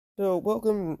So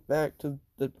welcome back to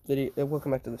the video.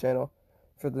 Welcome back to the channel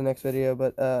for the next video.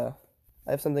 But I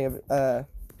have something. I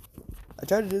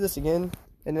tried to do this again,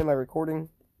 and then my recording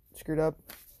screwed up,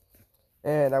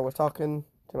 and I was talking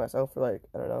to myself for like,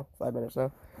 I don't know, 5 minutes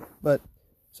now. But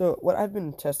so what I've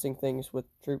been testing things with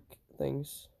troop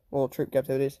things, well, troop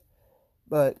captivities.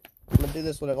 But I'm gonna do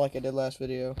this like I did last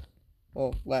video.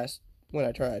 Well, when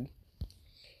I tried.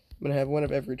 I'm gonna have one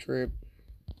of every troop.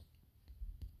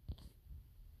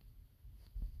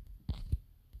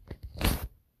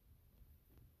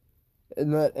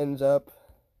 And that ends up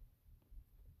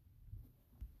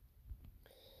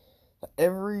I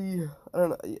don't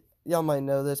know, y'all might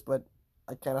know this, but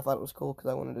I kind of thought it was cool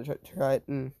because I wanted to try it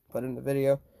and put it in the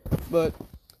video. But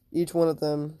each one of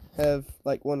them have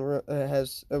like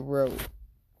has a row.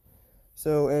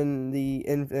 So in the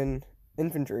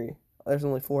infantry, there's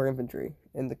only 4 infantry.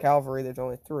 In the cavalry, there's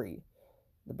only 3.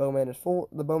 The bowman is 4.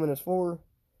 The bowman is 4,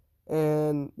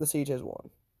 and the siege has 1.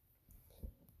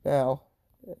 Now,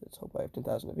 let's hope I have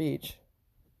 10,000 of each.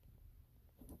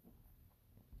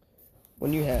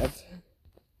 When you have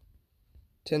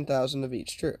 10,000 of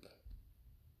each troop,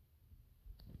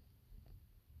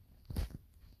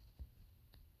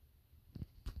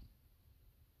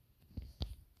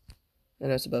 and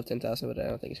that's above 10,000, but I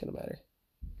don't think it's gonna matter.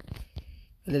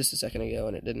 I did this a second ago,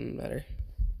 and it didn't matter.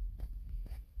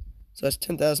 So that's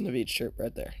 10,000 of each troop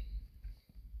right there.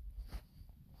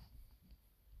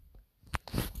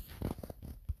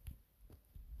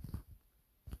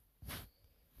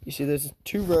 You see, there's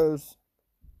 2 rows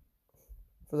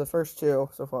for the first 2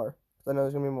 so far. I know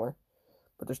there's gonna be more,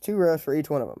 but there's 2 rows for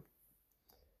each one of them.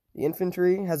 The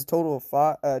infantry has a total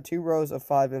of 2 rows of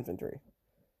 5 infantry.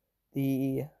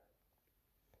 The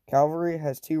cavalry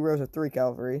has 2 rows of 3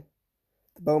 cavalry.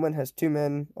 The bowman has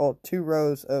 2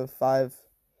 rows of 5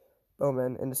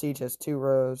 bowmen, and the siege has 2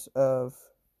 rows of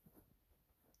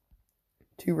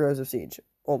siege.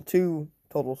 Well, 2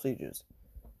 total sieges,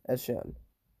 as shown.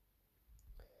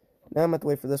 Now I'm going to have to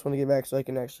wait for this one to get back so I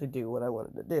can actually do what I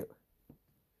wanted to do.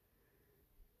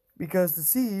 Because the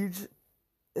siege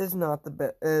is not the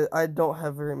best. I don't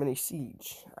have very many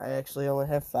siege. I actually only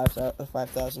have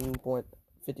 50,000.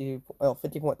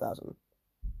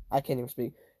 I can't even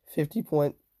speak.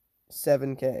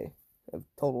 50.7k of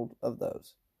total of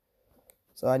those.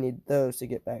 So I need those to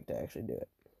get back to actually do it.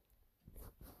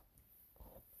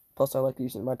 Plus I like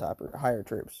using my higher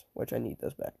troops, which I need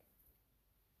those back.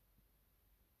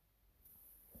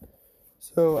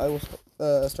 So I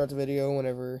will start the video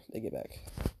whenever they get back.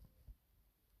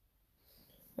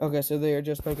 Okay, so they are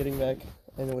just now getting back,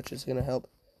 which is going to help.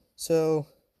 So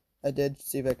I did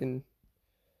see if I can...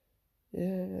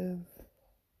 Yeah...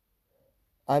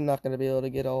 I'm not going to be able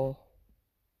to get all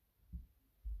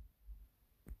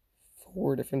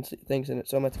 4 different things in it,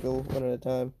 so I'm going to have to go one at a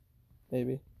time,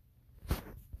 maybe.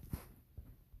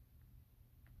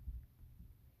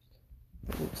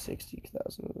 I think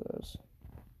 60,000 of those.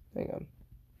 Hang on.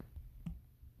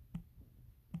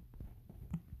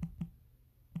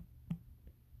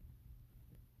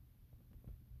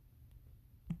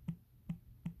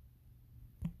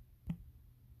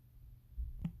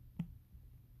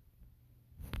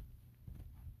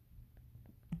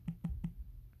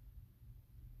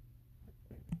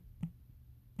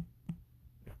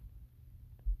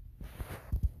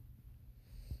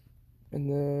 And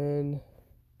then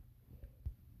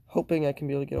hoping I can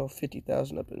be able to get all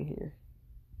 50,000 up in here.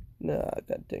 Nah,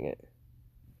 god dang it.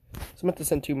 So I'm going to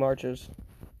send 2 marches.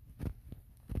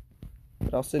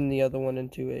 But I'll send the other one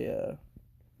into a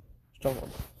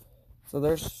stronghold. So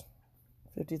there's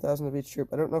 50,000 of each troop.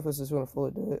 I don't know if this is going to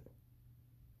fully do it.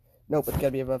 Nope, it's got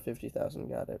to be above 50,000.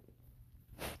 Got it.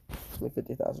 It's going to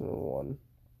be 50,001.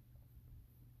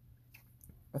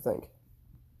 I think.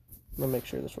 I'm going to make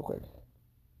sure of this real quick.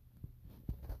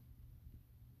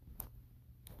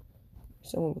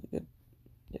 Someone with a good...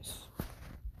 Yes.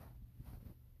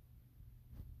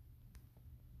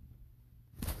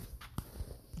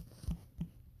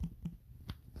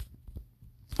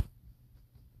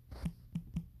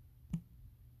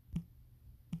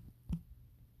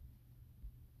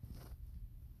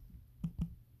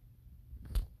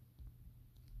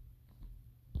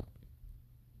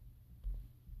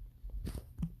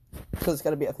 So it's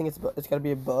got to be, I think it's got to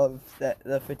be above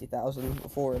the 50,000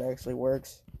 before it actually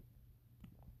works.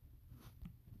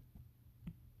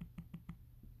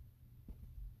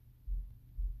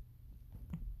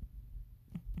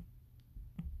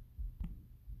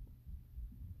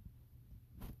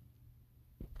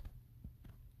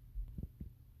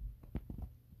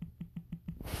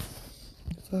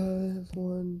 Five,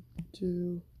 1,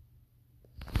 2.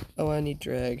 Oh, I need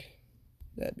drag.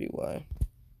 That'd be why.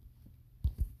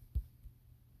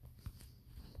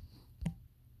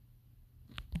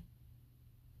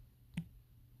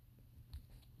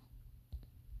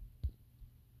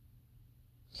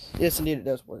 Yes, indeed, it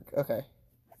does work. Okay.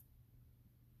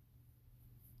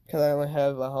 Because I only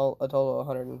have a total of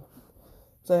 100.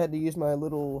 So I had to use my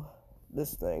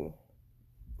this thing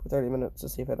for 30 minutes to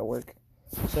see if it'll work.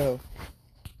 So,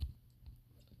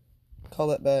 call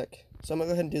that back. So I'm going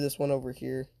to go ahead and do this one over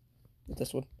here.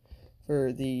 This one.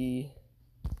 For the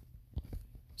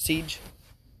siege.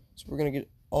 So we're going to get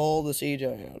all the siege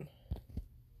ion.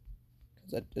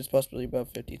 Because that is possibly above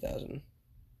 50,000.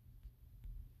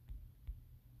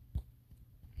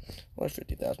 Well, there's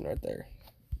 50,000 right there.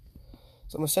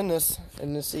 So I'm going to send this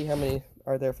and let's see how many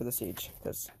are there for the siege.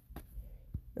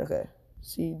 Okay,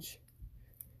 siege.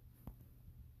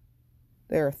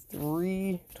 There are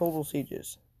 3 total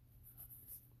sieges.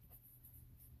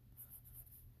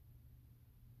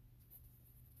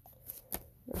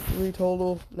 There are 3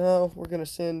 total. Now we're going to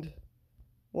send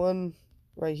one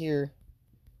right here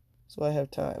so I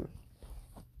have time.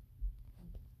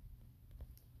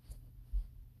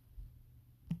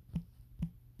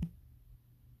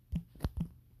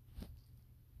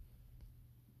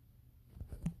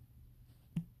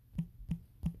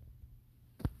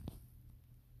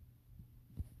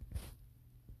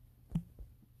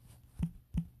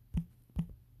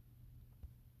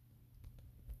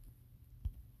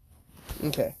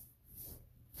 Okay.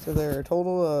 So there are a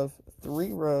total of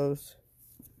 3 rows.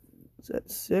 Is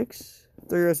that 6?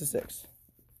 3 rows of 6.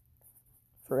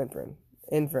 For infantry.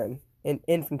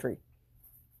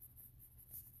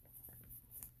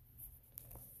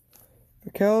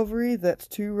 For cavalry, that's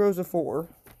 2 rows of 4.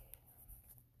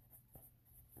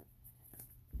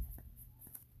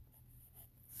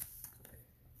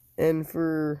 And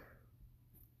for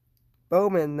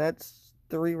bowmen, that's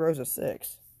 3 rows of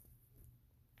 6.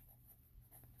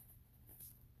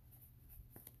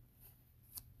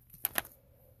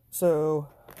 So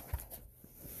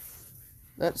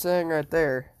that's saying right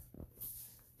there,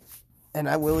 and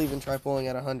I will even try pulling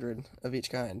out 100 of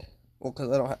each kind. Well, because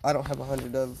I don't have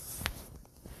 100 of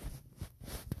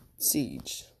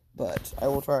siege, but I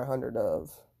will try 100 of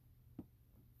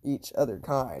each other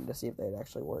kind to see if they'd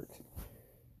actually work.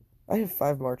 I have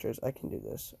 5 marchers. I can do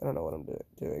this. I don't know what I'm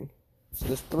doing. So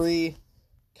there's 3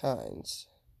 kinds.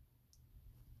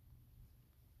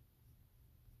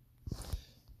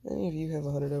 Any of you have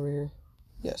 100 over here?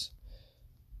 Yes.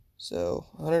 So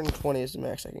 120 is the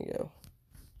max I can go.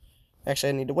 Actually,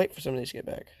 I need to wait for some of these to get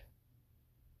back.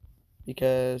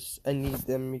 Because I need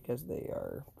them because they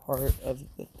are part of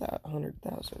the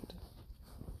 100,000.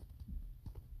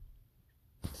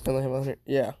 I only have 100.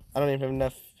 Yeah, I don't even have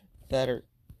enough that are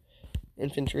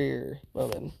infantry or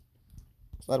bowmen.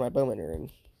 A lot of my bowmen are in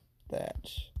that.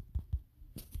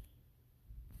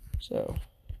 So,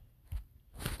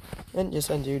 and yes,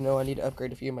 I do know I need to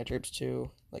upgrade a few of my troops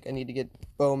too. Like, I need to get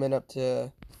bowmen up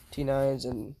to T9s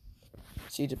and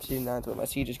siege up to T9s, but my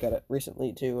siege just got it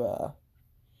recently to,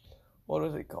 what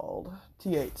is it called?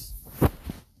 T8s. So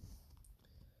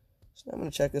I'm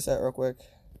going to check this out real quick.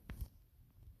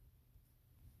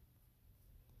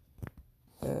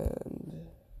 And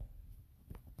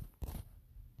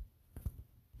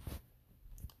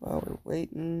while we're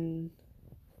waiting,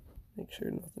 make sure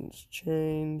nothing's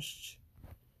changed.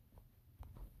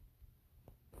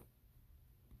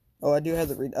 Oh, I do have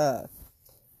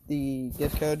the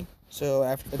gift code.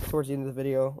 So towards the end of the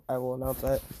video, I will announce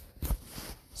that.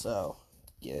 So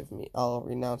I'll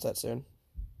announce that soon.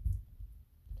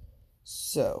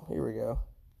 So here we go.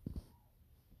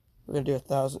 We're gonna do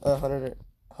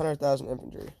 100,000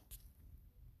 infantry.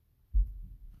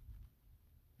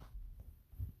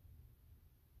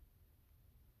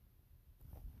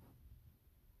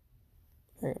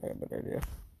 I got a better idea.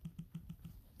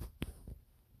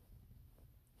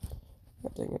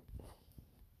 God dang it.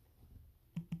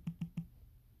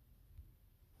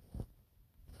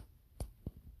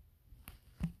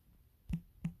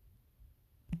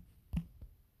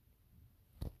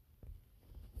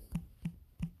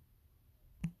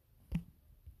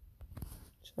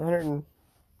 So 100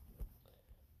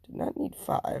 did not need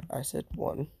 5. I said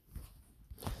 1.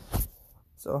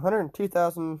 So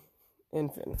 102,000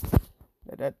 infant.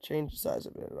 Did that change the size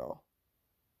of it at all?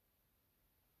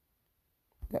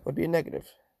 That would be a negative.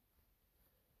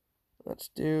 Let's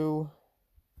do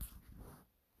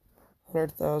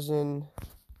 100,000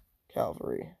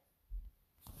 cavalry.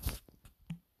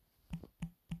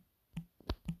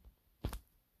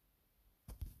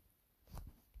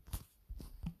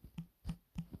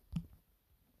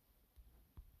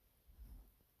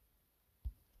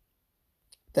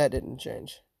 That didn't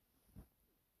change.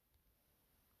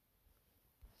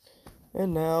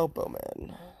 And now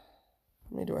bowman.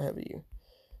 How many do I have of you?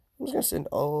 I'm just gonna send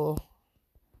all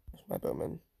of my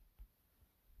bowmen.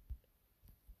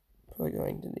 probably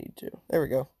going to need to. There we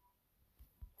go.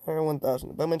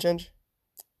 101,000. Bowman change?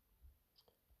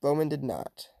 Bowman did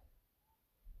not.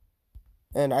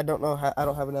 And I don't know how, I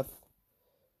don't have enough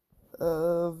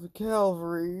of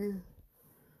cavalry.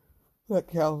 Not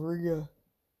cavalry,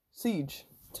 siege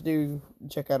to do,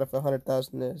 check out if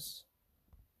 100,000 is.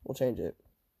 We'll change it.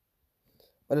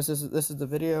 But this is the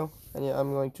video, and yeah,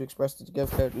 I'm going to express the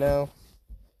gift code now.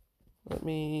 Let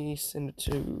me send it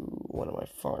to one of my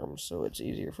farms so it's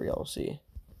easier for y'all to see.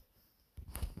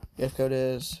 Gift code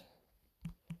is,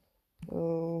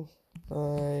 oh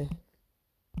my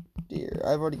dear,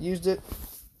 I've already used it.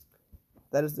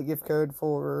 That is the gift code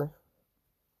for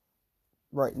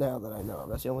right now that I know of.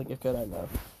 That's the only gift code I know.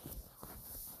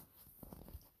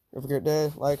 Have a great day.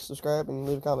 Like, subscribe, and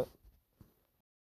leave a comment.